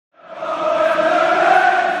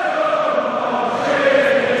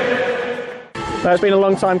Well, it's been a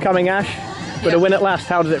long time coming, Ash, but a win at last.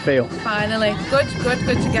 How does it feel? Finally. Good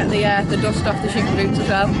to get the dust off the shooting boots as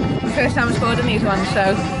well. First time I scored in these ones,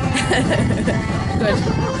 so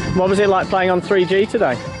good. What was it like playing on 3G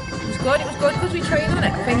today? It was good because we trained on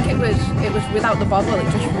it. I think it was without the bobble, it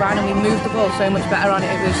just ran and we moved the ball so much better on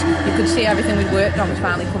it. You could see everything we'd worked on was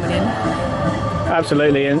finally coming in.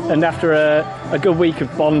 Absolutely, and after a good week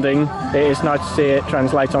of bonding, it is nice to see it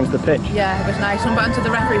translate onto the pitch. Yeah, it was nice. And to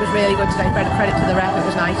the referee was really good today. Credit to the ref, it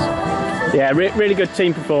was nice. Yeah, really good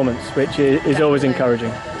team performance, which is always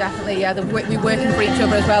encouraging. Definitely, yeah. We working for each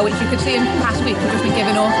other as well, which you could see in past weeks we've just been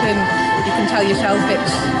giving up, and you can tell yourself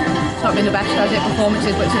it's not been the best, has it,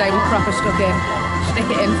 performances, but today we proper stick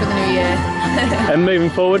it in for the new year. And moving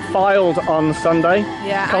forward, filed on Sunday.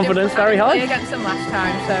 Yeah, confidence very high. I didn't play against them last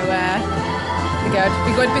time, so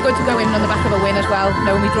be good to go in on the back of a win as well.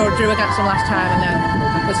 No, we drew against them last time, and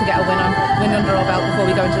then good to get a win under our belt before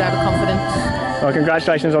we go into there with confidence. Well,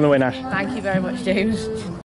 congratulations on the win, Ash. Thank you very much, James.